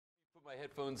My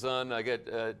headphones on. I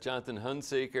got Jonathan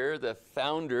Hunsaker, the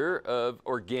founder of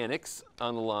Organixx,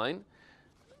 on the line.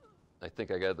 I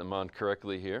think I got them on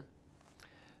correctly here.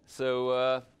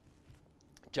 So,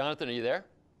 Jonathan, are you there?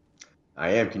 I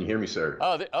am. Can you hear me, sir?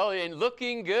 Oh, and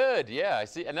looking good. Yeah, I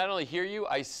see. And not only hear you,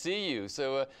 I see you.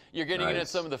 So you're getting into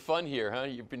some of the fun here, huh?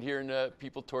 You've been hearing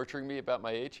people torturing me about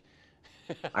my age.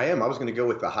 I am. I was going to go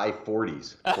with the high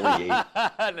 40s,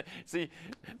 48. See,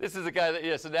 this is a guy that,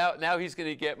 yeah, so now he's going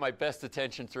to get my best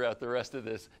attention throughout the rest of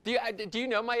this. Do you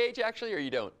know my age, actually, or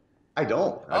you don't? I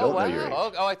don't. I don't know your age.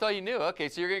 Oh, I thought you knew. Okay,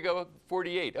 so you're going to go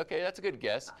 48. Okay, that's a good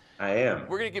guess. I am.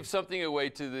 We're going to give something away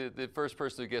to the first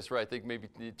person who guessed right. I think maybe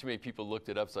too many people looked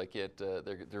it up, so I can't,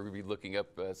 they're going to be looking up.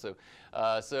 So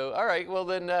all right, well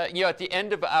then, at the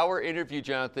end of our interview,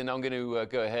 Jonathan, I'm going to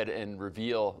go ahead and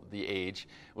reveal the age.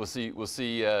 We'll see,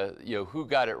 who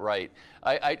got it right.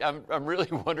 I'm really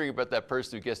wondering about that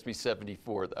person who guessed me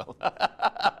 74, though.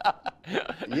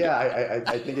 Yeah,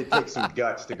 I think it takes some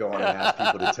guts to go on and ask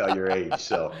people to tell your age.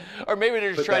 So, or maybe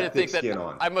they're just trying to think that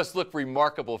on. I must look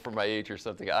remarkable for my age or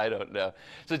something. I don't know.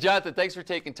 So, Jonathan, thanks for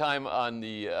taking time on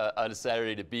a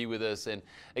Saturday to be with us. And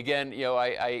again,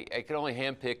 I can only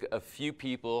handpick a few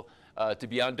people to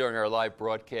be on during our live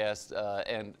broadcast,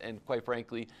 and quite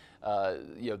frankly,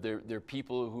 they're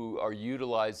people who are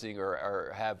utilizing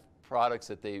or have products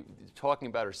that they're talking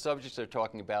about or subjects they're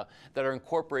talking about that are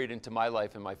incorporated into my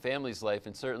life and my family's life,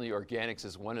 and certainly Organixx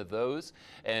is one of those.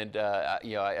 And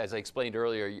as I explained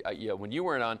earlier, when you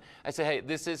weren't on, I said, hey,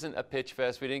 this isn't a pitch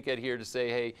fest. We didn't get here to say,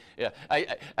 hey, yeah.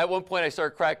 At one point I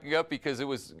started cracking up because it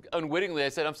was unwittingly. I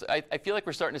said, I feel like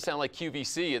we're starting to sound like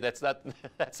QVC. That's not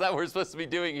what we're supposed to be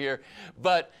doing here.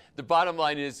 But the bottom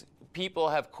line is, people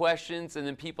have questions, and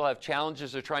then people have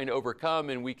challenges they're trying to overcome,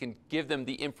 and we can give them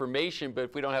the information, but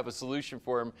if we don't have a solution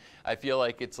for them, I feel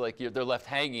like it's like they're left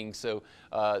hanging. So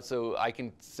I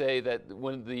can say that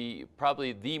one of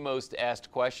probably the most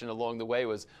asked question along the way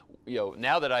was,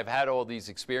 now that I've had all these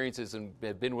experiences and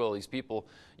have been with all these people,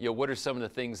 what are some of the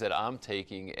things that I'm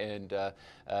taking? And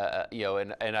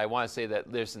and I want to say that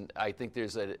I think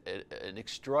there's an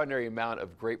extraordinary amount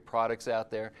of great products out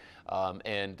there,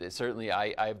 and certainly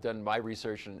I've done my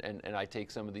research and I take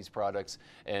some of these products,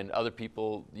 and other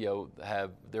people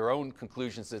have their own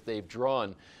conclusions that they've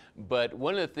drawn. But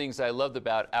one of the things I loved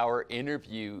about our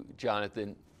interview,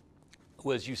 Jonathan,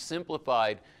 was you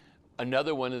simplified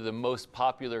another one of the most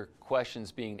popular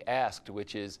questions being asked,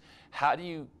 which is, how do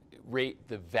you rate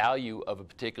the value of a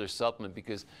particular supplement?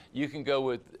 Because you can go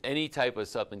with any type of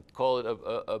supplement, call it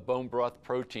a bone broth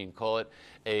protein, call it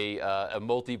a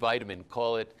multivitamin,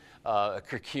 call it a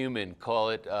curcumin,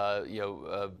 call it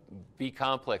B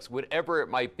complex, whatever it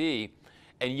might be,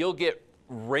 and you'll get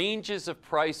ranges of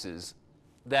prices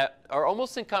that are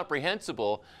almost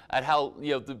incomprehensible at how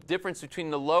the difference between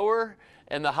the lower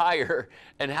and the higher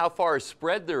and how far a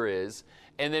spread there is.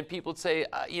 And then people say,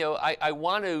 I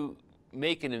want to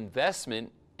make an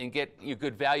investment and get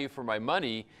good value for my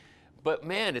money, but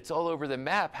man, it's all over the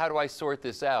map. How do I sort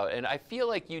this out? And I feel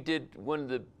like you did one of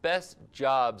the best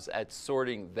jobs at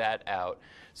sorting that out.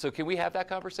 So can we have that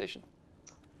conversation?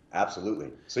 Absolutely.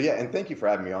 So yeah, and thank you for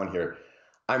having me on here.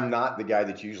 I'm not the guy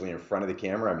that's usually in front of the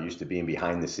camera. I'm used to being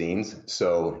behind the scenes.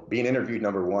 So being interviewed,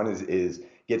 number one, is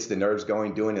gets the nerves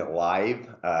going. Doing it live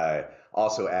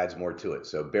also adds more to it.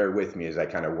 So bear with me as I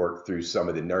kind of work through some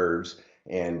of the nerves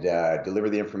and deliver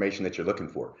the information that you're looking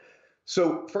for.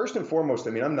 So first and foremost,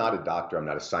 I'm not a doctor. I'm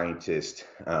not a scientist.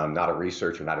 I'm not a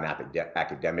researcher. I'm not an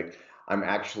academic. I'm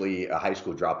actually a high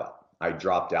school dropout. I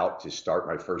dropped out to start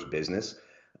my first business.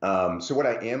 So what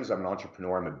I am is I'm an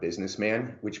entrepreneur. I'm a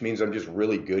businessman, which means I'm just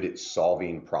really good at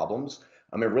solving problems.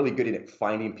 I'm really good at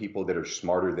finding people that are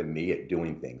smarter than me at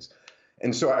doing things.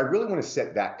 And so I really want to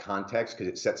set that context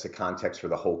because it sets the context for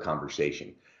the whole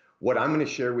conversation. What I'm going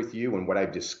to share with you and what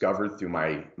I've discovered through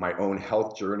my own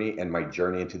health journey and my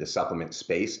journey into the supplement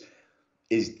space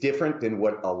is different than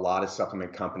what a lot of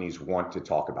supplement companies want to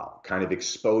talk about, kind of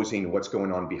exposing what's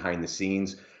going on behind the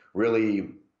scenes, really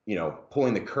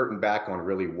pulling the curtain back on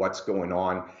really what's going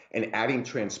on and adding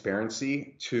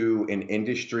transparency to an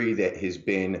industry that has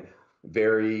been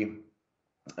very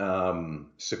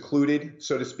secluded,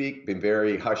 so to speak, been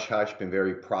very hush-hush, been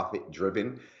very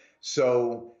profit-driven.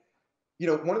 So,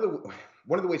 one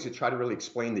of the ways to try to really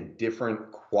explain the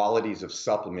different qualities of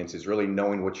supplements is really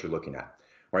knowing what you're looking at,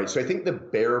 right? So I think the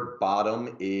bare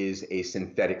bottom is a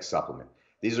synthetic supplement.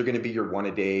 These are going to be your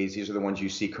one-a-days. These are the ones you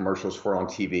see commercials for on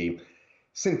TV.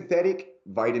 Synthetic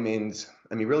vitamins,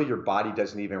 really your body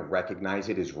doesn't even recognize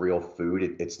it as real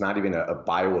food. It's not even a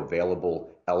bioavailable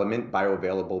element.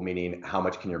 Bioavailable meaning how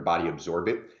much can your body absorb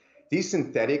it. These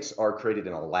synthetics are created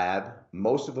in a lab.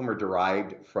 Most of them are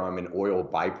derived from an oil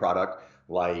byproduct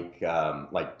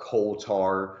like coal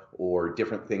tar or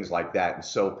different things like that. And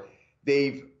so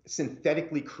they've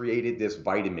synthetically created this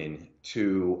vitamin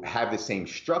to have the same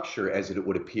structure as it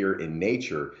would appear in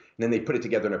nature. And then they put it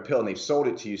together in a pill and they've sold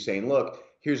it to you saying, look,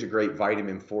 here's a great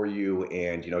vitamin for you.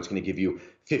 And, it's going to give you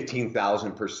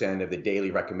 15,000% of the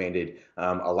daily recommended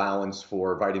allowance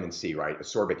for vitamin C, right?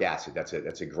 Ascorbic acid.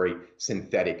 That's a great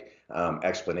synthetic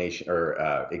explanation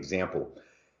or example.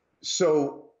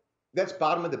 So that's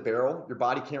bottom of the barrel. Your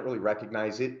body can't really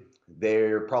recognize it.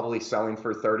 They're probably selling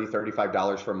for $30,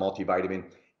 $35 for a multivitamin.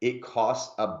 It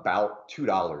costs about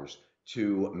 $2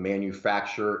 to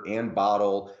manufacture and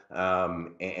bottle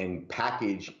and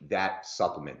package that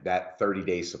supplement, that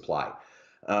 30-day supply.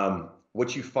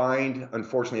 What you find,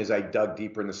 unfortunately, as I dug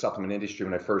deeper in the supplement industry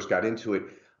when I first got into it,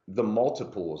 the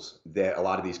multiples that a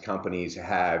lot of these companies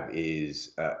have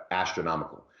is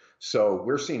astronomical. So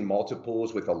we're seeing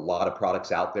multiples with a lot of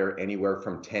products out there, anywhere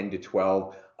from 10 to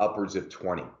 12, upwards of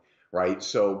 20, right?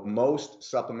 So most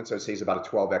supplements, I'd say, is about a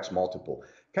 12x multiple.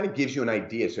 Kind of gives you an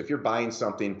idea. So if you're buying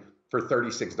something for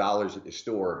 $36 at the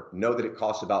store, know that it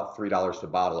costs about $3 to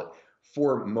bottle it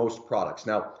for most products.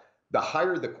 Now, the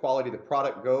higher the quality of the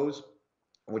product goes,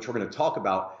 which we're going to talk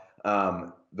about,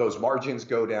 those margins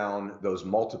go down, those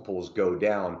multiples go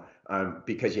down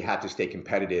because you have to stay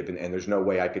competitive. And there's no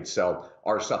way I could sell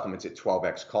our supplements at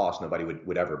 12x cost. Nobody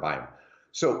would ever buy them.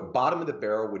 So bottom of the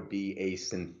barrel would be a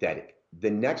synthetic. The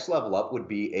next level up would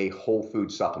be a whole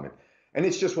food supplement. And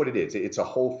it's just what it is. It's a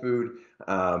whole food.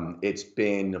 It's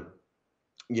been,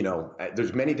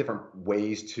 there's many different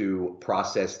ways to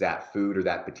process that food or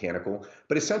that botanical,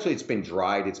 but essentially it's been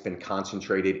dried, it's been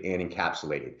concentrated and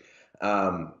encapsulated.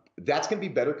 That's going to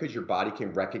be better because your body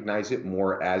can recognize it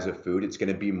more as a food. It's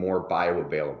going to be more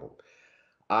bioavailable.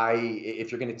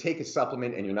 If you're going to take a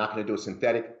supplement and you're not going to do a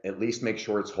synthetic, at least make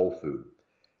sure it's whole food.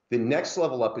 The next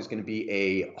level up is going to be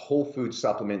a whole food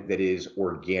supplement that is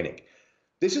organic.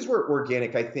 This is where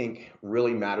organic, I think,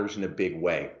 really matters in a big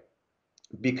way,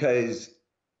 because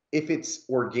if it's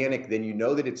organic, then you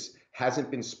know that it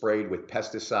hasn't been sprayed with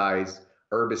pesticides,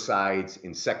 herbicides,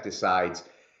 insecticides.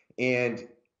 And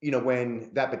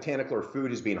when that botanical or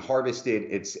food is being harvested,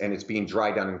 it's being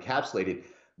dried down and encapsulated,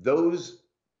 those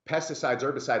pesticides,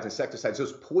 herbicides, insecticides,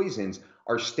 those poisons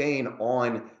are staying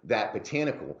on that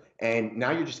botanical. And now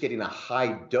you're just getting a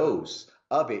high dose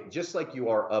of it, just like you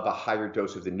are of a higher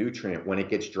dose of the nutrient when it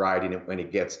gets dried and when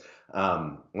it gets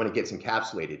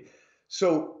encapsulated.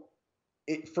 So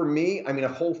for me, I mean, a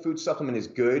whole food supplement is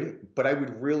good, but I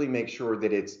would really make sure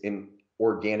that it's an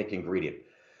organic ingredient.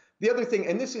 The other thing,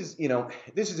 and this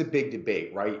is a big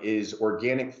debate, right? Is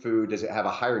organic food, does it have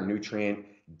a higher nutrient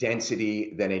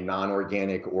density than a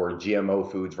non-organic or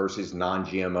GMO foods versus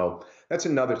non-GMO? That's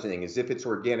another thing, is if it's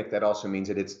organic, that also means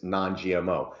that it's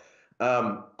non-GMO.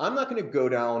 I'm not going to go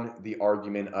down the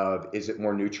argument of, is it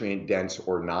more nutrient dense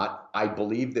or not? I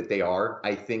believe that they are.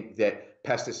 I think that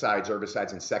pesticides,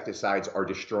 herbicides, insecticides are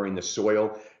destroying the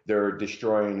soil. They're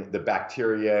destroying the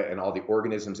bacteria and all the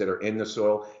organisms that are in the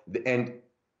soil. And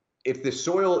if the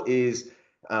soil is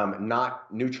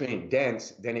not nutrient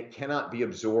dense, then it cannot be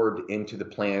absorbed into the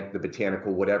plant, the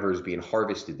botanical, whatever is being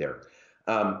harvested there.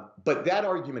 But that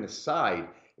argument aside,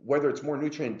 whether it's more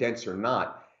nutrient dense or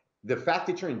not, the fact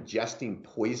that you're ingesting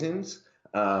poisons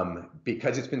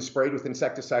because it's been sprayed with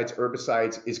insecticides,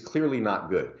 herbicides is clearly not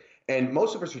good. And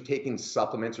most of us are taking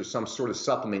supplements or some sort of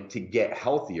supplement to get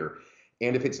healthier.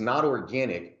 And if it's not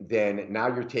organic, then now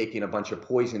you're taking a bunch of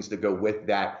poisons to go with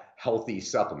that healthy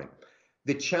supplement.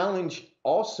 The challenge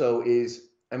also is,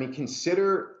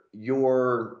 consider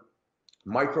your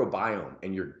microbiome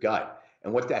and your gut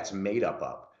and what that's made up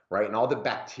of, right? And all the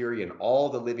bacteria and all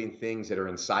the living things that are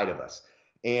inside of us.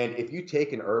 And if you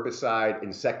take an herbicide,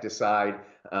 insecticide,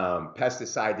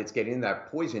 pesticide that's getting in that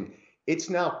poison,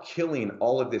 it's now killing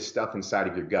all of this stuff inside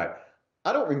of your gut.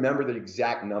 I don't remember the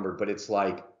exact number, but it's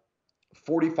like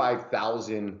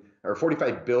 45,000 or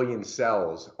 45 billion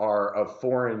cells are of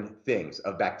foreign things,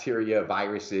 of bacteria,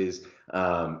 viruses,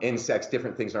 insects,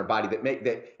 different things in our body that make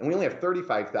that. And we only have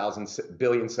 35,000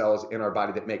 billion cells in our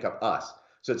body that make up us.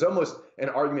 So it's almost an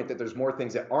argument that there's more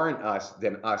things that aren't us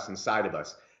than us inside of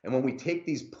us. And when we take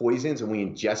these poisons and we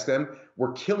ingest them,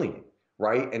 we're killing it,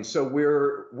 right? And so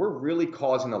we're really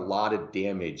causing a lot of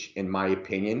damage, in my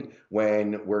opinion,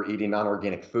 when we're eating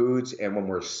non-organic foods and when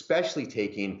we're especially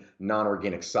taking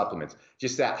non-organic supplements.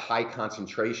 Just that high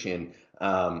concentration,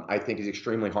 I think, is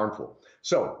extremely harmful.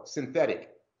 So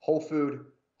synthetic, whole food,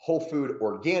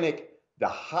 organic. The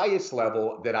highest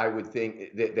level that I would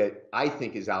think that I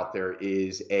think is out there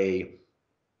is a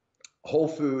whole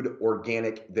food,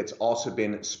 organic, that's also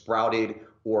been sprouted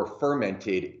or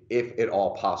fermented, if at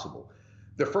all possible.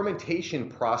 The fermentation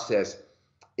process,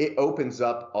 it opens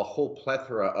up a whole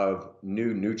plethora of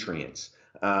new nutrients.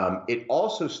 It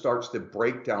also starts the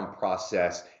breakdown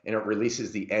process, and it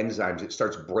releases the enzymes. It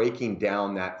starts breaking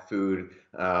down that food,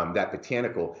 that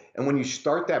botanical. And when you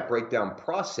start that breakdown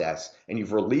process and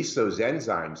you've released those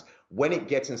enzymes, when it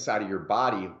gets inside of your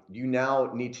body, you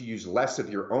now need to use less of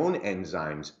your own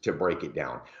enzymes to break it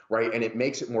down, right? And it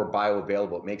makes it more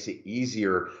bioavailable. It makes it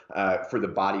easier for the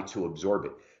body to absorb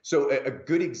it. So a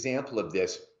good example of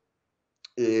this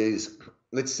is,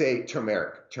 let's say,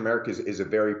 turmeric. Turmeric is a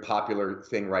very popular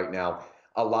thing right now.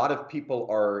 A lot of people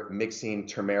are mixing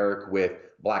turmeric with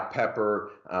black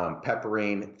pepper,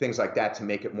 piperine, things like that to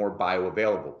make it more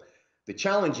bioavailable. The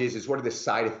challenge is what are the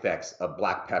side effects of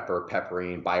black pepper,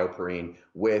 piperine, bioperine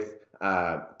with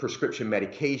prescription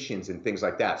medications and things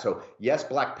like that. So yes,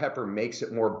 black pepper makes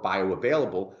it more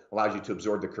bioavailable, allows you to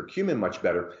absorb the curcumin much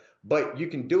better, but you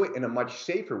can do it in a much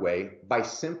safer way by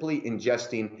simply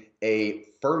ingesting a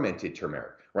fermented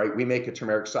turmeric, right? We make a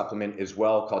turmeric supplement as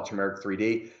well called turmeric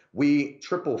 3D. We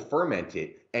triple ferment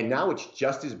it, and now it's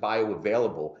just as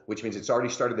bioavailable, which means it's already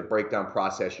started the breakdown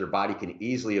process. Your body can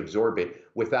easily absorb it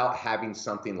without having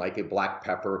something like a black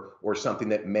pepper or something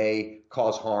that may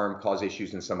cause harm, cause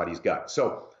issues in somebody's gut.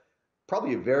 So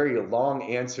probably a very long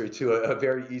answer to a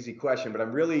very easy question, but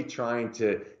I'm really trying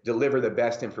to deliver the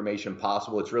best information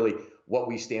possible. It's really what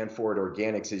we stand for at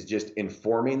Organixx, is just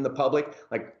informing the public.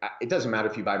 Like, it doesn't matter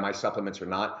if you buy my supplements or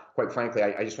not. Quite frankly,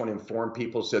 I just want to inform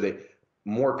people so that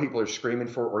more people are screaming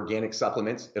for organic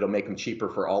supplements. It'll make them cheaper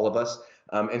for all of us.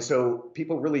 And so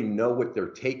people really know what they're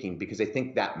taking, because I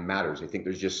think that matters. I think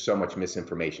there's just so much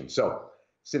misinformation. So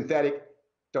synthetic,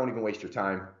 don't even waste your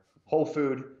time. Whole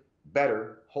food,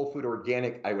 better. Whole food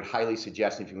organic, I would highly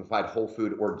suggest. If you can find whole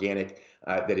food organic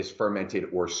that is fermented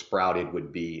or sprouted,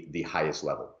 would be the highest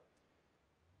level.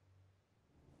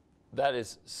 That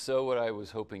is so what I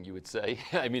was hoping you would say.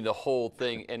 I mean, the whole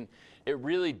thing. And it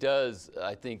really does,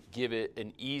 I think, give it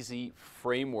an easy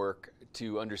framework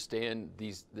to understand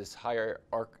this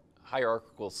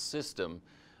hierarchical system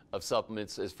of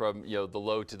supplements, as from the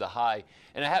low to the high.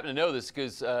 And I happen to know this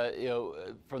because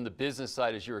from the business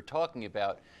side, as you were talking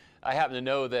about, I happen to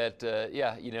know that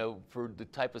for the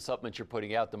type of supplements you're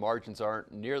putting out, the margins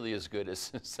aren't nearly as good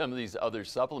as some of these other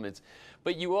supplements.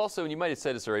 But you also, and you might have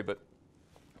said this already, but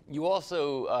you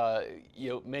also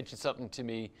mentioned something to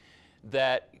me,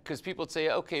 that because people would say,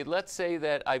 okay, let's say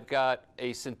that I've got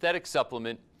a synthetic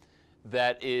supplement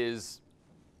that is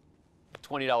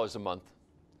 $20 a month,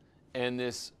 and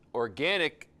this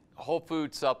organic whole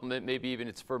food supplement, maybe even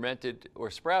it's fermented or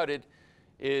sprouted,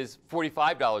 is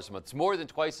 $45 a month. It's more than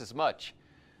twice as much.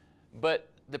 But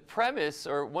the premise,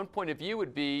 or one point of view,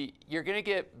 would be you're going to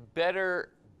get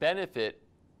better benefit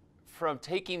from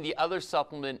taking the other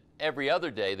supplement every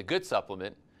other day, the good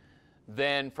supplement,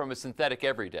 than from a synthetic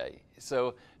every day.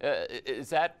 So is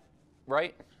that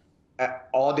right?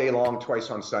 All day long,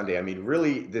 twice on Sunday. I mean,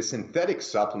 really, the synthetic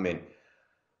supplement,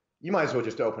 you might as well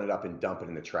just open it up and dump it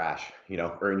in the trash,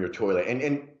 or in your toilet.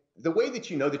 And the way that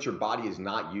you know that your body is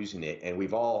not using it, and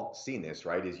we've all seen this,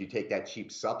 right, is you take that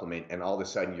cheap supplement and all of a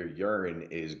sudden your urine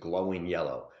is glowing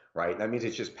yellow, right? That means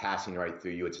it's just passing right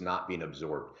through you. It's not being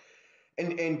absorbed.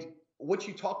 And what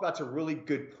you talk about is a really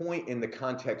good point in the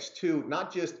context too,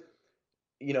 not just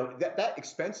that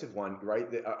expensive one, right?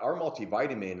 Our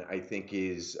multivitamin, I think,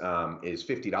 is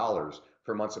 $50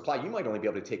 per month supply. You might only be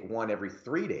able to take one every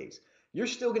 3 days. You're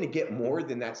still going to get more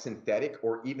than that synthetic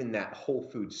or even that whole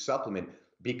food supplement,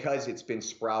 because it's been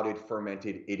sprouted,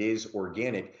 fermented, it is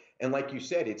organic. And like you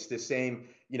said, it's the same,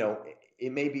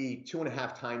 it may be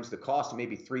 2.5 times the cost, it may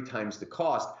be 3 times the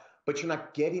cost, but you're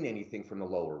not getting anything from the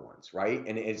lower ones, right?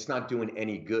 And it's not doing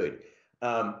any good.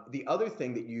 The other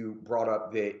thing that you brought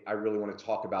up that I really want to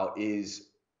talk about is,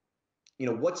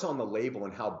 what's on the label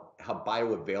and how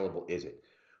bioavailable is it,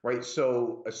 right?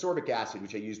 So ascorbic acid,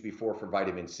 which I used before for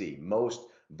vitamin C, most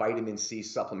vitamin C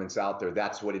supplements out there,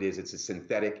 that's what it is. It's a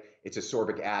synthetic, it's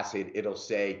ascorbic acid. It'll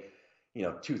say,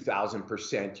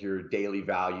 2000% your daily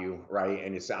value, right?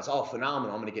 And it sounds, oh,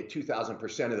 phenomenal. I'm going to get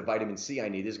 2000% of the vitamin C I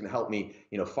need. This is going to help me,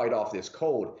 fight off this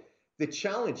cold. The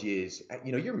challenge is,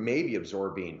 you're maybe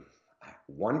absorbing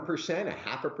 1%,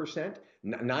 0.5%,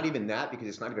 not even that, because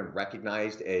it's not even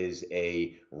recognized as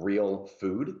a real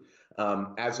food,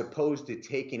 as opposed to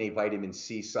taking a vitamin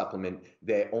C supplement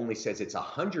that only says it's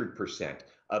 100%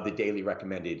 of the daily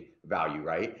recommended value,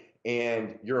 right?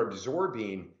 And you're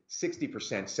absorbing 60%,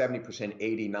 70%,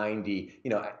 80, 90,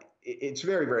 it's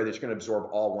very rare that you're going to absorb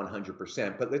all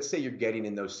 100%, but let's say you're getting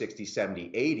in those 60, 70,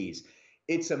 80s.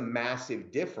 it's a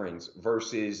massive difference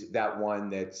versus that one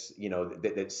that's,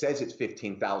 that says it's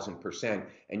 15,000%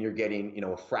 and you're getting,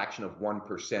 a fraction of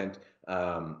 1%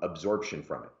 absorption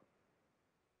from it.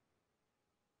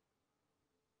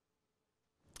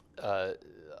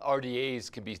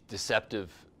 RDAs can be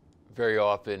deceptive very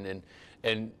often,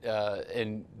 and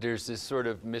there's this sort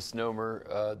of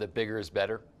misnomer that bigger is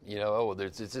better.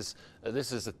 This is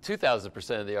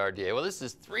 2,000% of the RDA. Well, this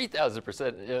is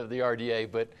 3,000% of the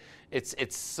RDA, but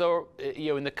it's so,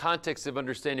 in the context of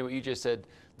understanding what you just said,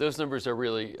 those numbers are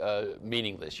really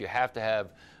meaningless. You have to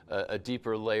have a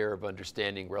deeper layer of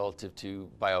understanding relative to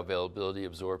bioavailability,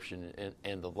 absorption,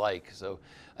 and the like. So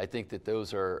I think that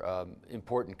those are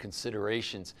important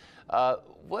considerations.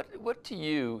 What to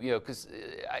you, because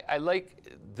I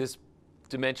like this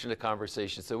dimension of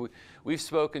conversation. So we've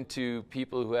spoken to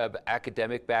people who have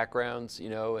academic backgrounds,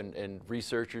 and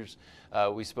researchers.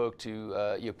 We spoke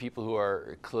to people who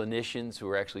are clinicians who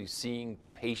are actually seeing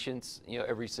patients,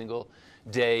 every single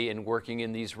day and working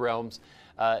in these realms.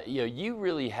 You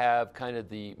really have kind of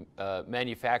the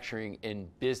manufacturing and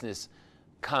business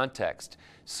context.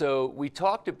 So we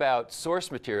talked about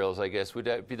source materials, I guess. Would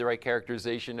that be the right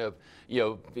characterization of,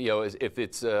 if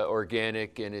it's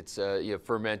organic and it's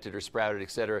fermented or sprouted,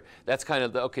 et cetera? That's kind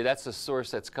of that's the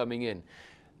source that's coming in.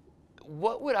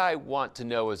 What would I want to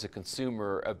know as a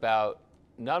consumer about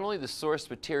not only the source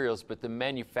materials, but the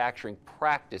manufacturing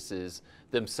practices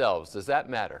themselves? Does that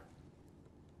matter?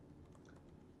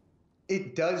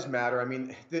 It does matter. I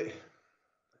mean,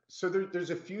 so there's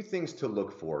a few things to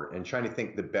look for and trying to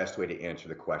think the best way to answer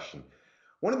the question.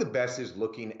 One of the best is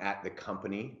looking at the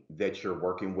company that you're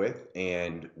working with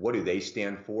and what do they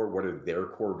stand for? What are their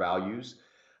core values?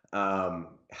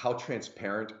 How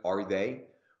transparent are they,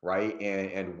 right?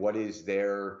 And what is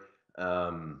their,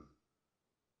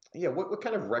 what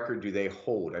kind of record do they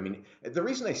hold? I mean, the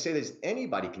reason I say this,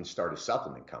 anybody can start a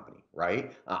supplement company,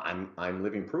 right? I'm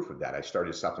living proof of that. I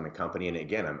started a supplement company, and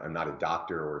again, I'm not a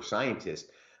doctor or a scientist.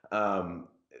 The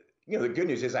good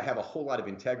news is I have a whole lot of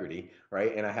integrity,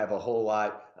 right? And I have a whole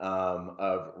lot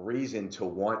of reason to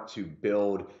want to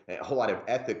build, a whole lot of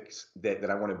ethics that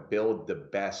I want to build the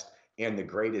best and the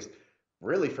greatest,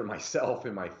 really for myself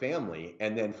and my family,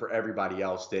 and then for everybody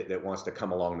else that wants to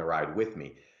come along the ride with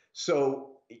me. So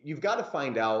you've got to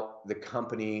find out the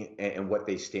company and what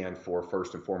they stand for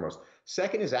first and foremost.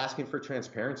 Second is asking for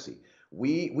transparency.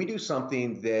 We do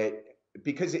something that,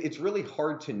 because it's really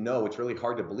hard to know, it's really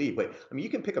hard to believe, but I mean, you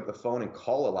can pick up the phone and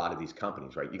call a lot of these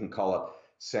companies, right? You can call up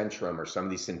Centrum or some of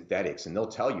these synthetics, and they'll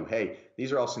tell you, hey,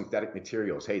 these are all synthetic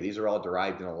materials. Hey, these are all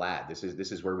derived in a lab. This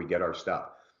is where we get our stuff.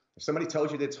 If somebody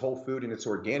tells you that it's whole food and it's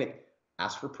organic,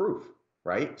 ask for proof,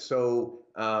 right? So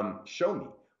show me.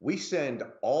 We send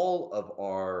all of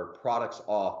our products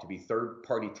off to be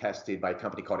third-party tested by a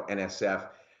company called NSF.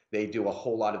 They do a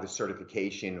whole lot of the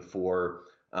certification for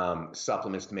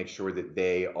supplements to make sure that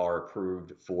they are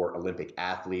approved for Olympic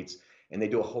athletes. And they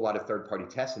do a whole lot of third-party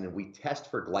testing, and we test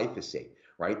for glyphosate,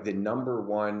 right? The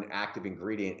 #1 active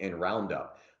ingredient in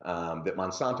Roundup that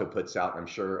Monsanto puts out, and I'm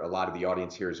sure a lot of the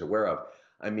audience here is aware of.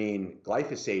 I mean,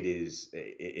 glyphosate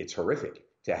it's horrific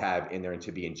to have in there and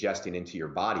to be ingesting into your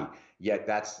body, yet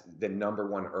that's the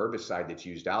 #1 herbicide that's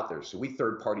used out there. So we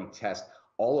third-party test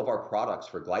all of our products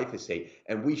for glyphosate,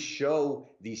 and we show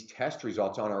these test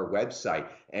results on our website.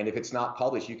 And if it's not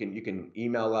published, you can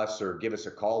email us or give us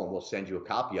a call and we'll send you a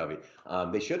copy of it.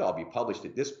 They should all be published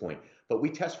at this point. But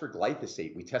we test for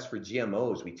glyphosate, we test for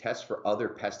GMOs, we test for other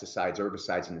pesticides,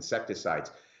 herbicides, and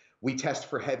insecticides. We test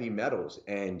for heavy metals,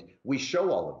 and we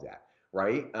show all of that,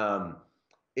 right?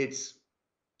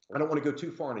 I don't want to go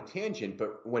too far on a tangent,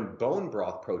 but when bone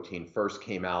broth protein first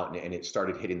came out and it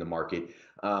started hitting the market,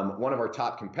 one of our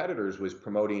top competitors was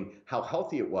promoting how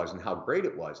healthy it was and how great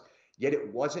it was, yet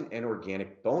it wasn't an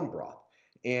organic bone broth.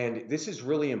 And this is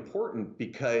really important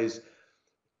because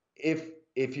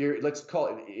if you're, let's call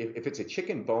it, if it's a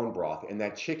chicken bone broth and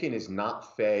that chicken is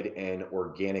not fed an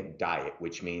organic diet,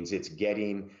 which means it's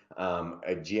getting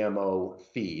a GMO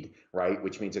feed, right?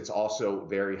 Which means it's also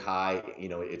very high,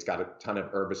 it's got a ton of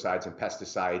herbicides and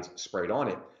pesticides sprayed on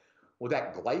it. Well,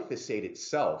 that glyphosate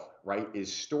itself, right,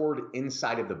 is stored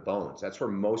inside of the bones. That's where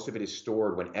most of it is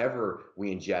stored whenever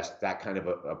we ingest that kind of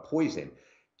a poison.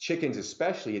 Chickens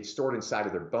especially, it's stored inside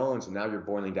of their bones, and now you're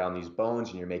boiling down these bones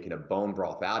and you're making a bone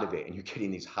broth out of it, and you're getting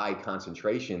these high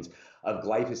concentrations of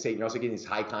glyphosate. You're also getting these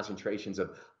high concentrations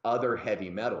of other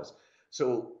heavy metals.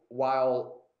 So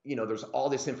while there's all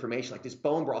this information like this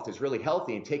bone broth is really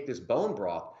healthy and take this bone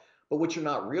broth, but what you're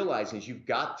not realizing is you've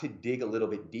got to dig a little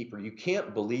bit deeper. You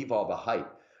can't believe all the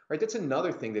hype, right? That's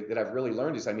another thing that I've really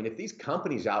learned is, I mean, if these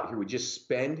companies out here would just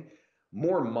spend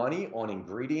more money on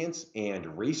ingredients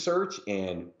and research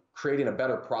and creating a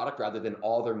better product rather than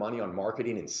all their money on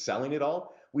marketing and selling it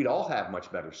all, we'd all have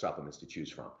much better supplements to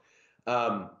choose from.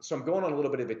 So I'm going on a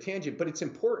little bit of a tangent, but it's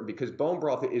important because bone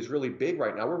broth is really big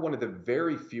right now. We're one of the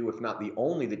very few, if not the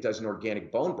only, that does an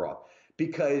organic bone broth,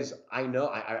 because I know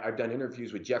I've done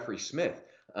interviews with Jeffrey Smith,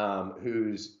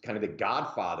 who's kind of the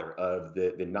godfather of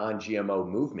the non-GMO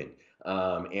movement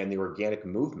and the organic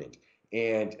movement.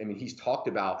 And I mean, he's talked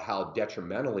about how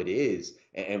detrimental it is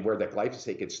and where that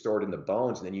glyphosate gets stored in the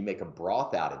bones, and then you make a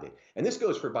broth out of it. And this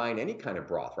goes for buying any kind of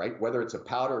broth, right? Whether it's a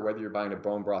powder, or whether you're buying a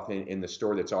bone broth in the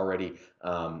store that's already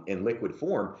in liquid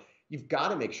form, you've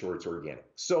got to make sure it's organic.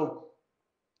 So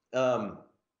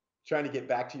trying to get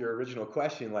back to your original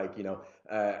question, like,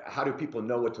 how do people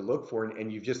know what to look for?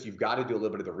 And you've got to do a little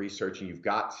bit of the research, and you've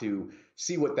got to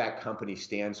see what that company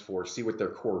stands for, see what their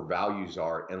core values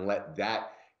are, and let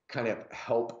that kind of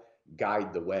help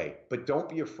guide the way. But don't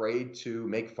be afraid to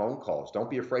make phone calls. Don't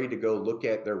be afraid to go look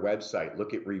at their website,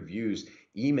 look at reviews,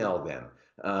 email them,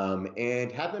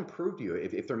 and have them prove to you.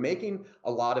 If they're making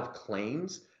a lot of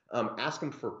claims, ask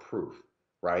them for proof,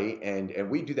 right? And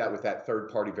we do that with that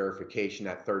third-party verification,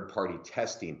 that third-party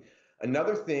testing.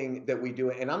 Another thing that we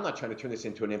do, and I'm not trying to turn this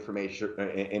into an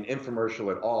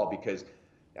infomercial at all, because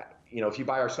if you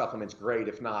buy our supplements, great.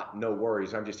 If not, no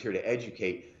worries. I'm just here to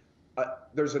educate.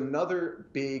 There's another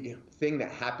big thing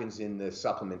that happens in the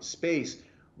supplement space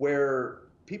where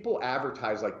people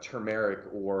advertise like turmeric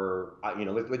or,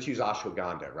 let's use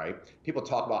ashwagandha, right? People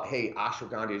talk about, hey,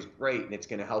 ashwagandha is great and it's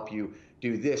going to help you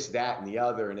do this, that, and the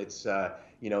other. And it's,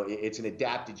 it's an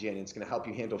adaptogen and it's going to help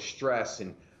you handle stress.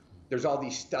 And there's all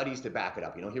these studies to back it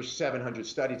up. Here's 700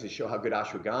 studies to show how good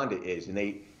ashwagandha is. And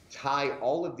they tie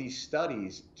all of these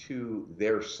studies to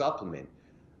their supplement.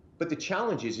 But the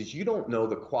challenge is you don't know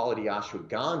the quality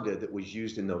ashwagandha that was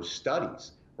used in those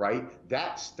studies, right?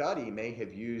 That study may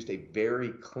have used a very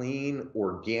clean,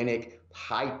 organic,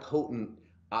 high-potent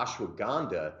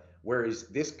ashwagandha, whereas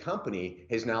this company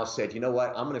has now said, you know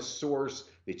what, I'm going to source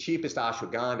the cheapest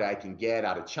ashwagandha I can get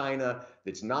out of China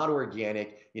that's not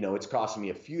organic. It's costing me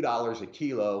a few dollars a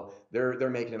kilo. They're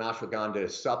making an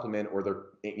ashwagandha supplement, or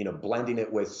they're blending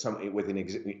it with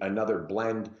another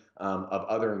blend of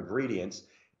other ingredients.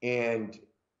 And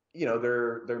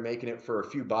they're making it for a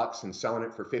few bucks and selling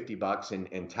it for $50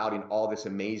 and touting all this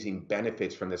amazing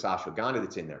benefits from this ashwagandha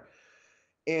that's in there.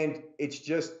 And it's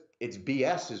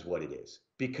BS is what it is,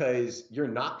 because you're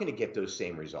not going to get those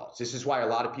same results. This is why a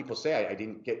lot of people say I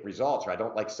didn't get results, or I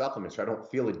don't like supplements, or I don't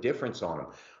feel a difference on them,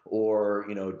 or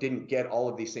didn't get all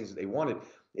of these things that they wanted.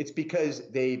 It's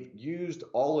because they've used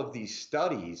all of these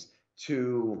studies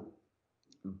to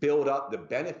build up the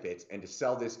benefits and to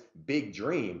sell this big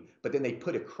dream, but then they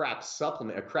put a crap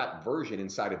supplement, a crap version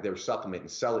inside of their supplement and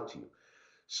sell it to you.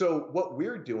 So what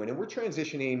we're doing, and we're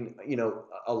transitioning,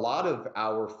 a lot of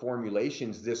our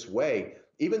formulations this way,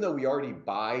 even though we already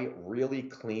buy really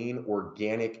clean,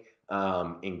 organic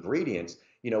ingredients,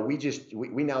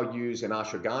 we now use an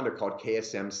ashwagandha called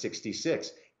KSM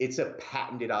 66. It's a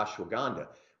patented ashwagandha,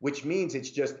 which means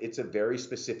it's a very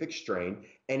specific strain,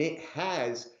 and it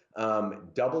has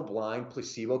double-blind,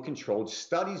 placebo-controlled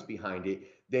studies behind it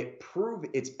that prove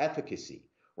its efficacy,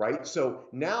 right? So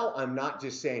now I'm not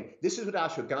just saying, this is what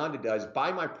ashwagandha does,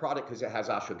 buy my product because it has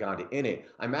ashwagandha in it.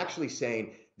 I'm actually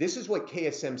saying, this is what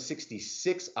KSM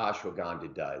 66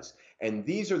 ashwagandha does. And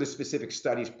these are the specific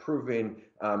studies proven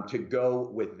to go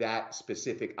with that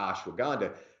specific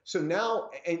ashwagandha. So now,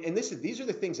 and these are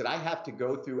the things that I have to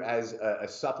go through as a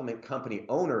supplement company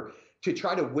owner to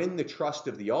try to win the trust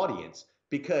of the audience,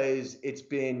 because it's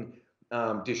been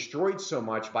destroyed so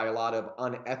much by a lot of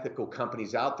unethical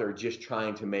companies out there just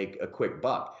trying to make a quick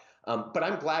buck. But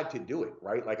I'm glad to do it,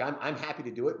 right? Like I'm happy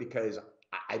to do it because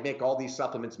I make all these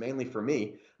supplements mainly for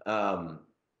me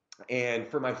and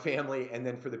for my family, and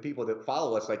then for the people that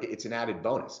follow us, like it's an added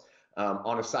bonus.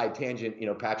 On a side tangent,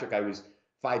 Patrick, I was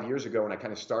 5 years ago when I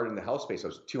kind of started in the health space. I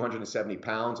was 270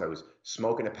 pounds. I was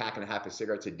smoking a pack and a half of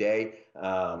cigarettes a day.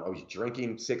 I was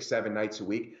drinking 6-7 nights a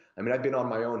week. I mean, I've been on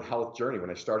my own health journey.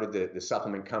 When I started the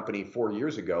supplement company 4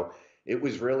 years ago, it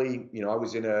was really, I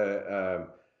was in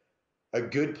a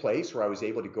good place where I was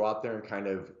able to go out there and kind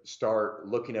of start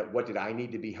looking at what did I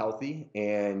need to be healthy.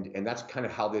 And that's kind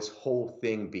of how this whole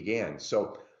thing began.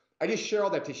 So I just share all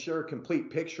that to share a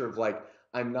complete picture of, like,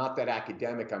 I'm not that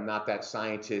academic, I'm not that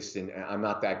scientist, and I'm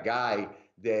not that guy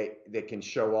that can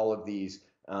show all of these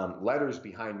letters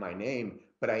behind my name,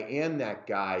 but I am that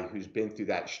guy who's been through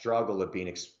that struggle of being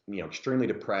extremely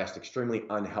depressed, extremely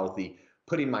unhealthy,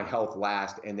 putting my health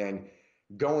last, and then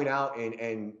going out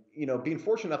and being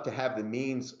fortunate enough to have the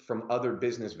means from other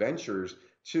business ventures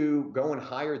to go and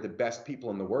hire the best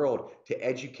people in the world to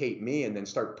educate me and then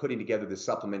start putting together the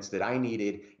supplements that I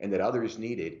needed and that others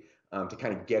needed to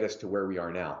kind of get us to where we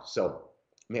are now. So,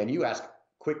 man, you ask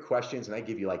quick questions and I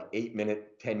give you like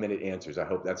 8-minute, 10-minute answers. I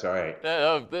hope that's all right.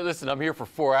 Listen, I'm here for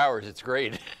 4 hours. It's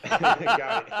great.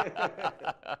 Got it.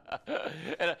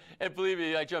 and believe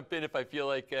me, I jump in if I feel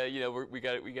like we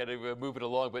got to move it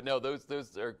along. But no,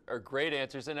 those are great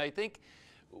answers. And I think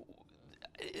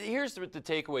here's what the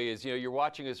takeaway is. You're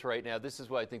watching us right now. This is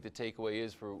what I think the takeaway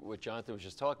is for what Jonathan was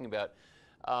just talking about.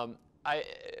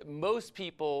 Most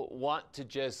people want to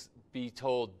just be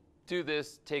told, do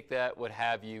this, take that, what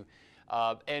have you.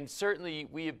 And certainly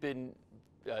we have been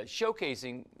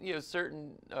showcasing,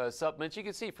 certain supplements. You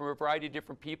can see from a variety of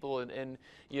different people, and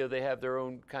they have their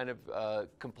own kind of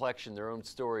complexion, their own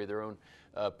story, their own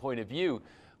point of view.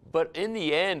 But in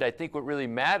the end, I think what really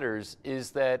matters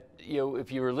is that,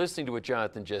 if you were listening to what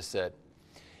Jonathan just said,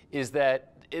 is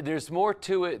that there's more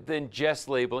to it than just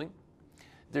labeling.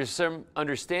 There's some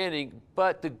understanding,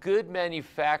 but the good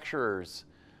manufacturers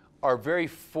are very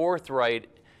forthright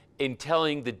in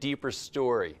telling the deeper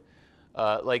story,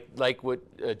 like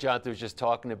what Jonathan was just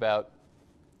talking about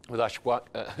with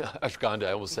ashwagandha.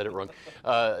 I almost said it wrong.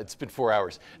 It's been 4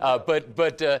 hours, but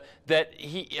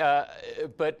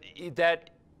that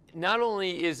not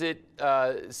only is it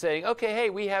saying, okay, hey,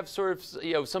 we have sort of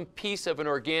some piece of an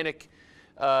organic,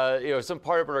 some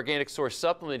part of an organic source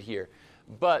supplement here.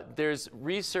 But there's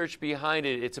research behind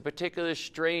it. It's a particular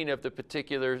strain of the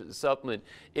particular supplement.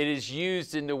 It is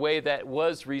used in the way that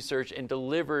was researched and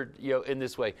delivered, in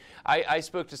this way. I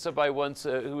spoke to somebody once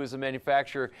who was a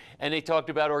manufacturer, and they talked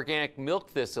about organic milk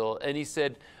thistle, and he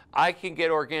said, I can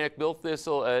get organic milk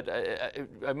thistle at,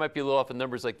 I might be a little off in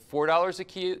numbers, like $4 a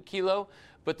kilo,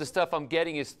 but the stuff I'm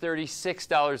getting is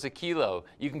 $36 a kilo.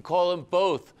 You can call them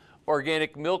both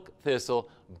organic milk thistle,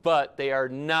 but they are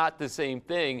not the same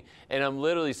thing, and I'm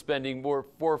literally spending 4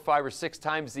 or 5 or 6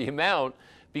 times the amount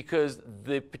because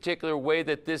the particular way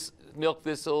that this milk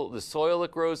thistle, the soil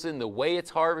it grows in, the way it's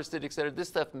harvested, et cetera, this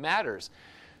stuff matters.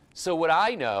 So what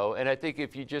I know, and I think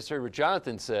if you just heard what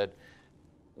Jonathan said,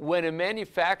 when a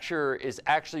manufacturer is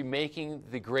actually making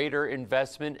the greater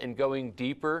investment and going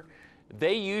deeper,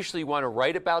 they usually want to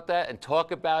write about that and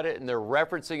talk about it, and they're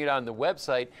referencing it on the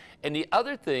website. And the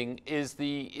other thing is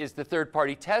the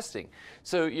third-party testing.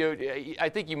 So I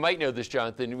think you might know this,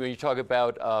 Jonathan, when you talk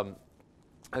about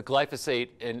glyphosate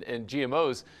and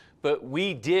GMOs. But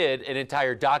we did an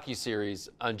entire docuseries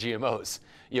on GMOs.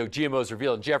 GMOs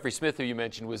revealed. And Jeffrey Smith, who you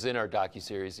mentioned, was in our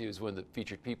docuseries. He was one of the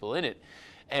featured people in it.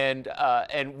 And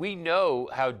we know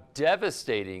how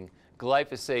devastating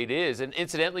glyphosate is. And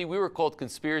incidentally, we were called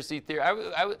conspiracy theory.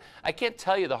 I can't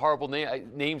tell you the horrible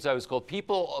names I was called.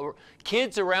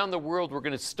 Kids around the world were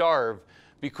going to starve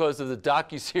because of the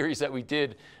docuseries that we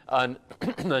did on,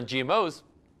 on GMOs.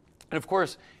 And of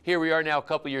course, here we are now a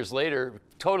couple years later,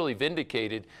 totally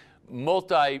vindicated,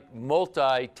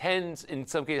 tens, in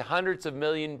some cases, $hundreds of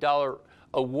million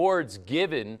awards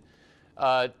given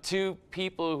to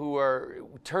people who are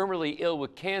terminally ill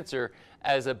with cancer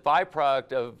as a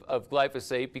byproduct of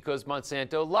glyphosate because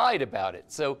Monsanto lied about it.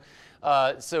 So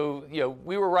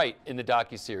we were right in the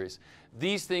docuseries.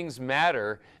 These things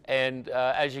matter, and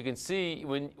as you can see,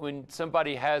 when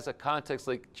somebody has a context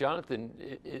like Jonathan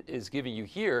is giving you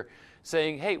here,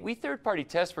 saying, hey, we third-party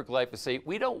test for glyphosate,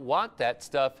 we don't want that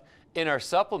stuff in our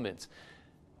supplements.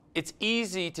 It's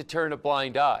easy to turn a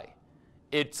blind eye.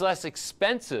 It's less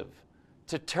expensive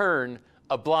to turn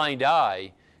a blind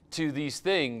eye to these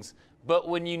things. But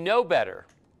when you know better,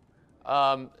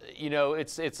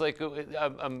 it's like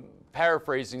I'm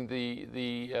paraphrasing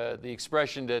the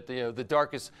expression that the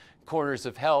darkest corners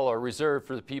of hell are reserved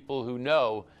for the people who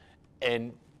know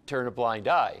and turn a blind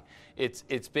eye.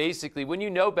 It's basically when you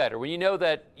know better, when you know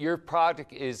that your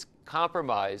product is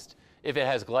compromised if it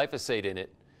has glyphosate in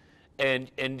it, and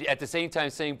at the same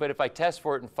time saying, but if I test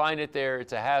for it and find it there,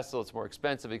 it's a hassle, it's more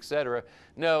expensive, et cetera.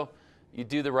 No. You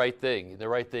do the right thing. The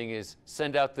right thing is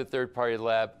send out the third-party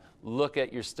lab, look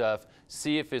at your stuff,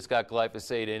 see if it's got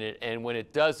glyphosate in it, and when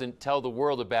it doesn't, tell the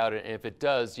world about it, and if it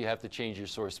does, you have to change your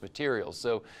source material.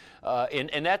 So,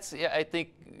 and that's, I think,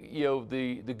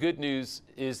 the good news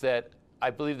is that I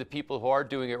believe the people who are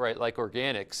doing it right, like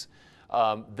Organixx,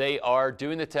 they are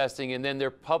doing the testing, and then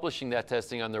they're publishing that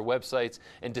testing on their websites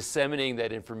and disseminating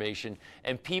that information,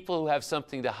 and people who have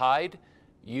something to hide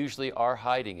usually are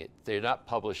hiding it. They're not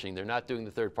publishing. They're not doing the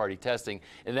third-party testing.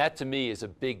 And that, to me, is a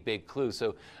big, big clue.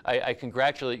 So I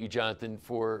congratulate you, Jonathan,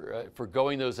 for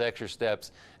going those extra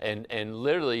steps and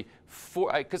literally,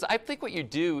 because I think what you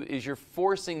do is you're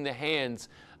forcing the hands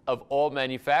of all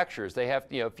manufacturers. They have,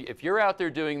 if you're out there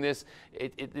doing this,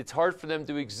 it's hard for them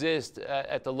to exist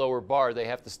at the lower bar. They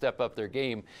have to step up their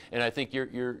game, and I think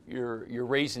you're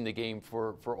raising the game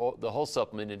for the whole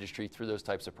supplement industry through those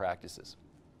types of practices.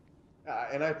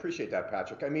 And I appreciate that,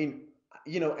 Patrick. I mean,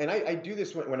 and I do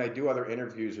this when I do other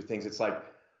interviews or things. It's like,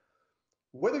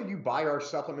 whether you buy our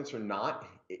supplements or not,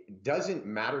 it doesn't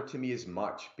matter to me as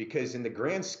much, because in the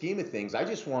grand scheme of things, I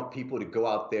just want people to go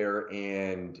out there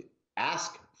and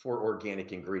ask for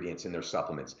organic ingredients in their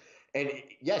supplements. And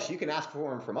yes, you can ask for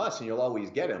them from us and you'll always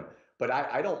get them. But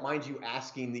I don't mind you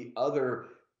asking the other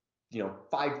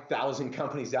 5,000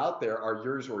 companies out there, are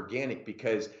yours organic?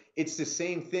 Because it's the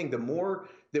same thing. The more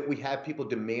that we have people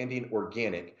demanding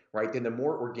organic, right, then the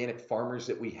more organic farmers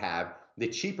that we have, the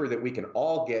cheaper that we can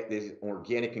all get these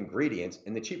organic ingredients,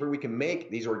 and the cheaper we can make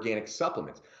these organic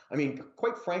supplements. I mean,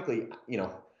 quite frankly,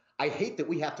 I hate that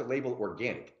we have to label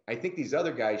organic. I think these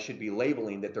other guys should be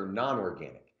labeling that they're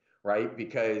non-organic, right?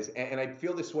 Because, and I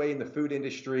feel this way in the food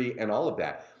industry and all of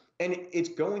that. And it's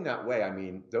going that way. I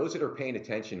mean, those that are paying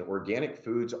attention, organic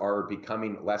foods are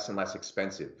becoming less and less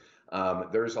expensive.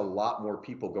 There's a lot more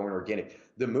people going organic.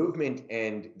 The movement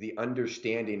and the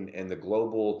understanding and the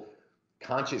global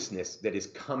consciousness that is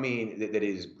coming, that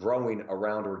is growing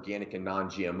around organic and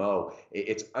non-GMO,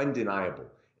 it's undeniable.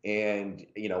 And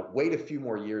wait a few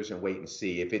more years and wait and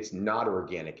see if it's not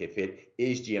organic, if it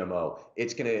is GMO.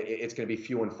 It's gonna be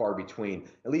few and far between.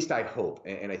 At least I hope,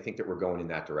 and I think that we're going in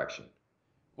that direction.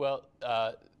 Well,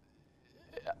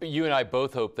 you and I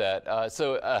both hope that.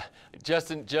 So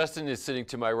Justin is sitting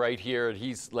to my right here, and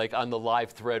he's like on the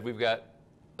live thread. We've got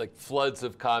like floods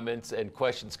of comments and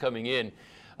questions coming in.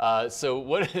 So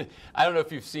what, I don't know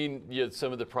if you've seen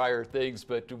some of the prior things,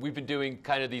 but we've been doing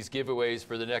kind of these giveaways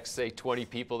for the next, say, 20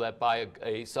 people that buy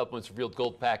a Supplements Revealed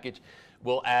Gold package.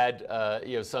 We'll add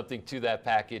something to that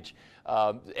package.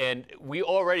 And we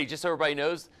already, just so everybody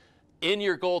knows, in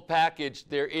your gold package,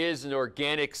 there is an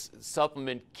Organixx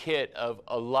supplement kit of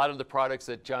a lot of the products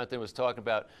that Jonathan was talking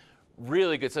about.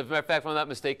 Really good. So, as a matter of fact, if I'm not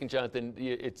mistaken, Jonathan,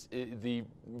 the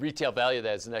retail value of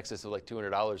that is in excess of like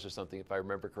 $200 or something, if I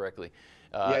remember correctly.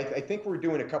 Yeah, I think we're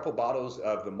doing a couple bottles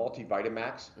of the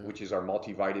Multivitamax, which is our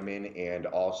multivitamin, and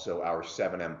also our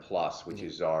 7M Plus, which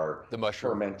is our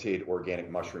fermented organic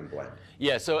mushroom blend.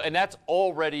 Yeah, so, and that's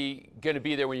already going to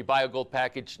be there when you buy a gold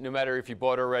package, no matter if you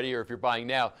bought already or if you're buying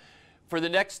now. For the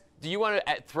next, do you want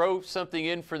to throw something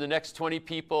in for the next 20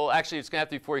 people? Actually, it's going to have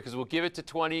to be 40, because we'll give it to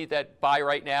 20 that buy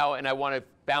right now, and I want to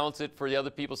balance it for the other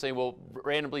people, saying we'll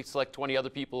randomly select 20 other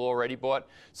people who already bought,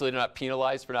 so they're not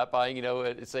penalized for not buying,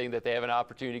 saying that they have an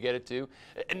opportunity to get it too.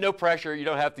 And no pressure. You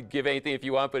don't have to give anything if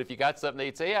you want, but if you got something,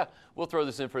 they'd say, yeah, we'll throw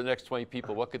this in for the next 20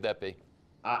 people. What could that be?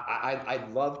 I'd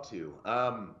love to.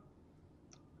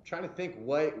 Trying to think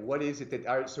what is it that,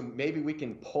 all right, so maybe we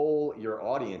can poll your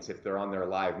audience if they're on there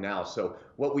live now. So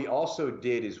what we also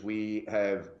did is we've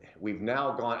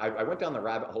now gone, I went down the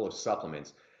rabbit hole of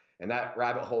supplements, and that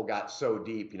rabbit hole got so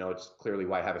deep, it's clearly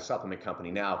why I have a supplement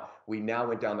company now. We now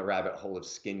went down the rabbit hole of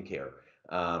skincare,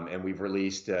 and we've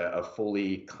released a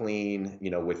fully clean,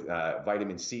 with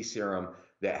vitamin C serum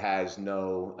that has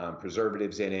no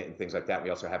preservatives in it and things like that. We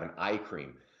also have an eye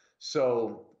cream.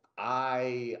 So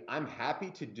I'm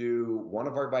happy to do one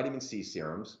of our vitamin C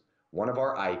serums, one of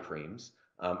our eye creams,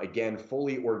 again,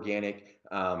 fully organic,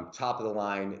 top of the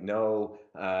line, no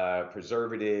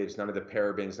preservatives, none of the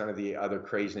parabens, none of the other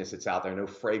craziness that's out there, no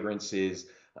fragrances.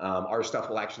 Our stuff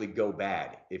will actually go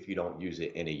bad if you don't use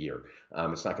it in a year.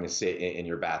 It's not going to sit in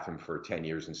your bathroom for 10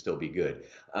 years and still be good.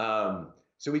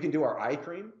 So we can do our eye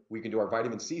cream, we can do our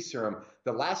vitamin C serum.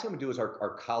 The last thing we do is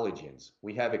our collagens.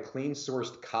 We have a clean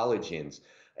sourced collagens.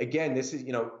 Again, this is,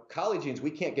 collagens, we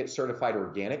can't get certified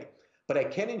organic, but I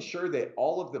can ensure that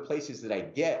all of the places that I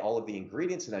get, all of the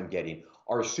ingredients that I'm getting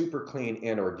are super clean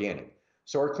and organic.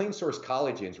 So our clean source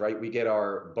collagens, right? We get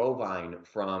our bovine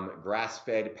from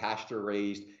grass-fed,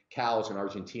 pasture-raised cows in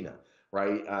Argentina,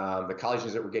 right? The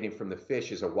collagens that we're getting from the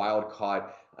fish is a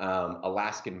wild-caught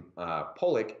Alaskan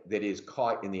pollock that is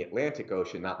caught in the Atlantic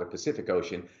Ocean, not the Pacific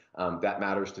Ocean. That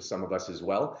matters to some of us as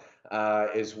well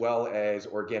as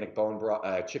organic bone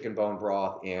broth, chicken bone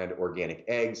broth, and organic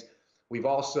eggs. We've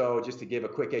also, just to give a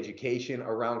quick education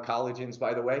around collagens,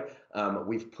 by the way,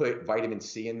 we've put vitamin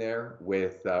C in there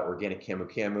with organic camu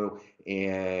camu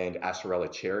and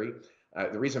acerola cherry.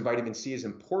 The reason vitamin C is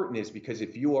important is because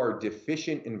if you are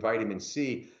deficient in vitamin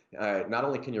C, not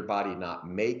only can your body not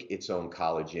make its own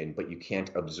collagen, but you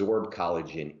can't absorb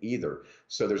collagen either.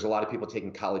 So there's a lot of people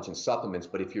taking collagen supplements,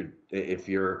 but if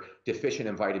you're deficient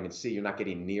in vitamin C, you're not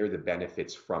getting near the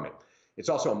benefits from it. It's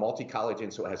also a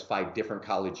multi-collagen, so it has 5 different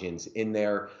collagens in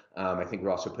there. I think we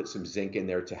also put some zinc in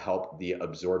there to help the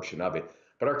absorption of it.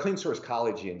 But our Clean Source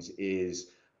Collagens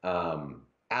is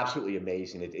absolutely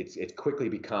amazing. It's quickly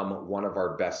become one of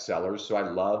our best sellers. So I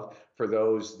love for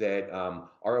those that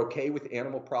are okay with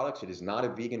animal products. It is not a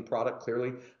vegan product,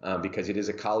 clearly, because it is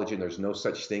a collagen. There's no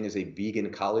such thing as a vegan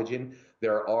collagen.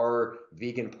 There are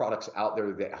vegan products out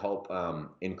there that help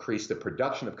increase the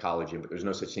production of collagen, but there's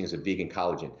no such thing as a vegan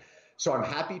collagen. So I'm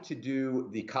happy to do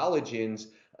the collagens.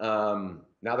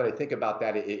 Now that I think about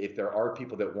that, if there are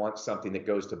people that want something that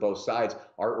goes to both sides,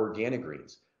 our organic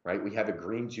greens, right? We have a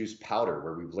green juice powder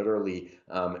where we've literally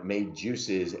made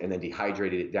juices and then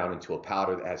dehydrated it down into a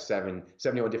powder that has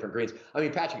 71 different greens. I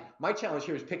mean, Patrick, my challenge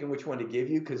here is picking which one to give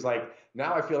you, because like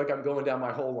now I feel like I'm going down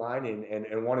my whole line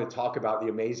and want to talk about the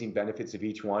amazing benefits of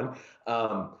each one.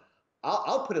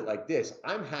 I'll put it like this.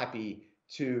 I'm happy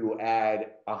to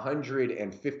add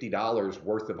 $150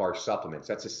 worth of our supplements.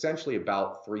 That's essentially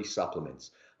about 3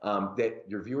 supplements that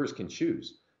your viewers can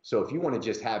choose. So if you want to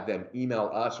just have them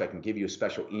email us, or I can give you a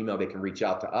special email, they can reach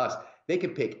out to us. They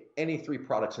can pick any 3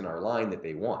 products in our line that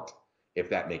they want, if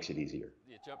that makes it easier.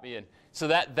 Yeah, jump me in.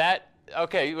 So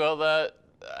okay, well,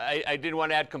 I didn't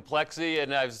want to add complexity,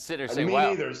 and I was sitting there saying, me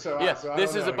wow. Neither, so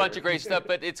this is a bunch of great stuff,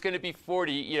 but it's going to be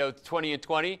 40, 20 and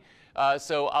 20.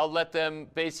 So I'll let them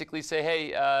basically say,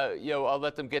 hey, I'll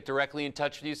let them get directly in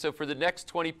touch with you. So for the next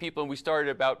 20 people, and we started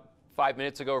about 5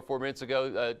 minutes ago or 4 minutes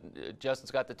ago,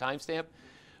 Justin's got the timestamp.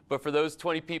 But for those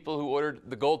 20 people who ordered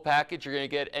the gold package, you're going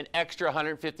to get an extra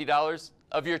 $150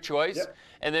 of your choice. Yep.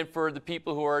 And then for the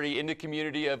people who are already in the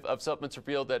community of Supplements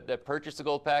Revealed that purchase the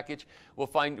gold package, we're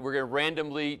going to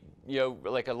randomly,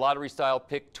 like a lottery style,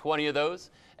 pick 20 of those.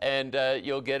 And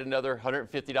you'll get another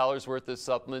 $150 worth of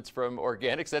supplements from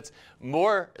Organixx. That's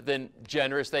more than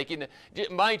generous. Thank you.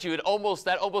 Mind you,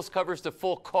 that almost covers the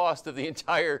full cost of the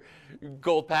entire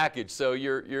gold package. So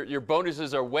your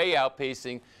bonuses are way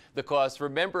outpacing the cost.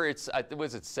 Remember,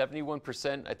 was it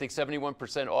 71%? I think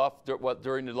 71% off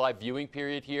during the live viewing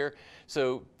period here.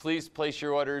 So please place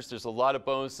your orders. There's a lot of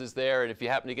bonuses there, and if you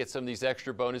happen to get some of these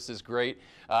extra bonuses, great.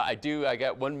 I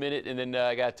got 1 minute, and then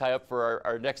I got to tie up for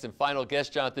our next and final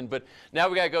guest, Jonathan. But now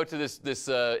we got to go to this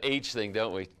age thing,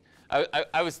 don't we?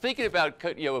 I was thinking about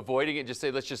avoiding it and just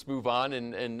say let's just move on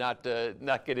and not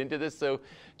get into this. So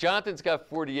Jonathan's got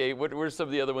 48. What are some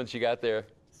of the other ones you got there?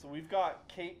 So we've got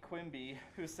Kate Quimby,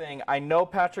 who's saying, I know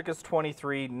Patrick is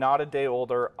 23, not a day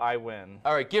older, I win.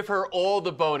 All right, give her all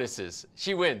the bonuses.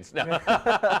 She wins. No.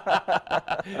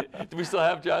 Do we still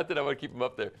have Jonathan? I want to keep him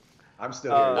up there. I'm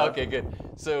still here. Okay, good.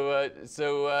 So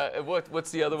what's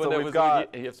the other one? So that we've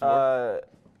got, you have some more?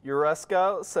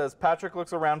 Ureska says, Patrick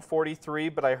looks around 43,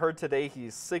 but I heard today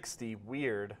he's 60.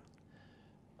 Weird.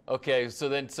 Okay, so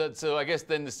I guess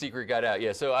then the secret got out.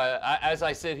 Yeah, so as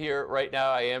I sit here right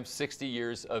now, I am 60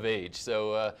 years of age.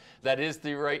 So that is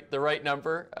the right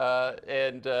number.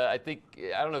 And I think,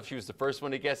 I don't know if she was the first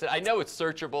one to guess it. I know it's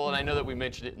searchable, and I know that we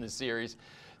mentioned it in the series.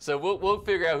 So we'll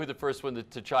figure out who the first one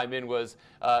to chime in was.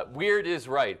 Weird is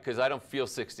right, because I don't feel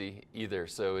 60 either,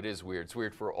 so it is weird. It's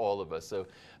weird for all of us. So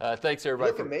thanks,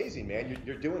 everybody. You look amazing, man.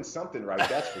 You're doing something right,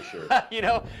 that's for sure.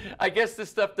 I guess this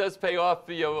stuff does pay off.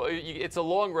 It's a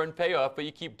long-run payoff, but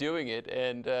you keep doing it.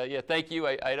 And yeah, thank you.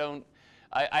 I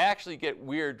actually get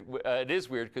weird. It is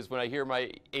weird, because when I hear my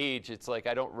age, it's like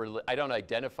I don't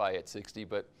identify at 60,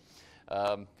 but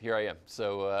here I am.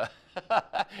 So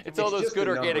it's all those good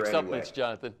organic supplements, anyway.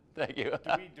 Jonathan. Thank you.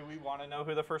 Do we want to know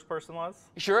who the first person was?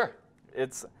 Sure.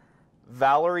 It's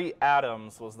Valerie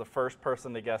Adams was the first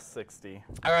person to guess 60.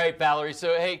 All right, Valerie.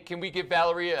 So hey, can we give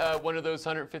Valerie one of those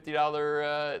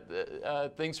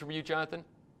 $150 things from you, Jonathan?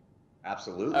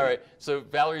 Absolutely. All right. So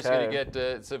Valerie's going to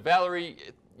get. So Valerie,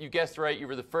 you guessed right. You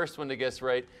were the first one to guess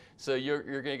right. So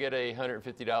you're going to get a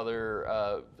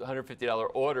 $150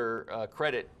 order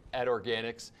credit at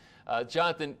Organixx.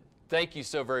 Jonathan, thank you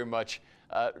so very much.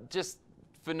 Just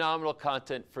phenomenal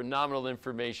content, phenomenal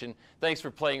information. Thanks for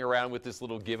playing around with this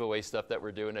little giveaway stuff that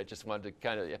we're doing. I just wanted to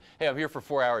kind of, hey, I'm here for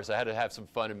 4 hours. I had to have some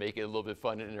fun and make it a little bit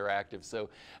fun and interactive.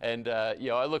 So, and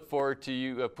I look forward to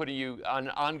you putting you on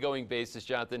an ongoing basis,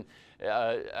 Jonathan.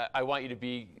 I want you to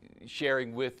be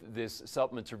sharing with this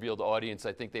Supplements Revealed audience.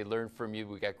 I think they learned from you.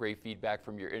 We got great feedback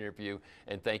from your interview,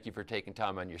 and thank you for taking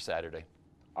time on your Saturday.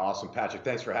 Awesome, Patrick.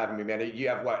 Thanks for having me, man. You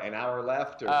have, what, an hour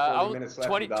left or 40 minutes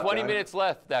left? 20 minutes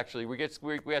left, actually. We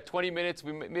got 20 minutes.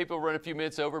 Maybe we'll run a few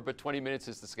minutes over, but 20 minutes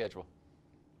is the schedule.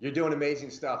 You're doing amazing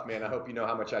stuff, man. I hope you know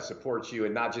how much I support you,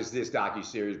 and not just this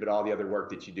docuseries, but all the other work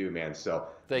that you do, man. So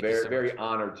very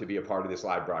honored to be a part of this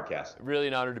live broadcast. Really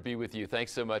an honor to be with you.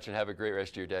 Thanks so much, and have a great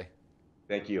rest of your day.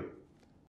 Thank you.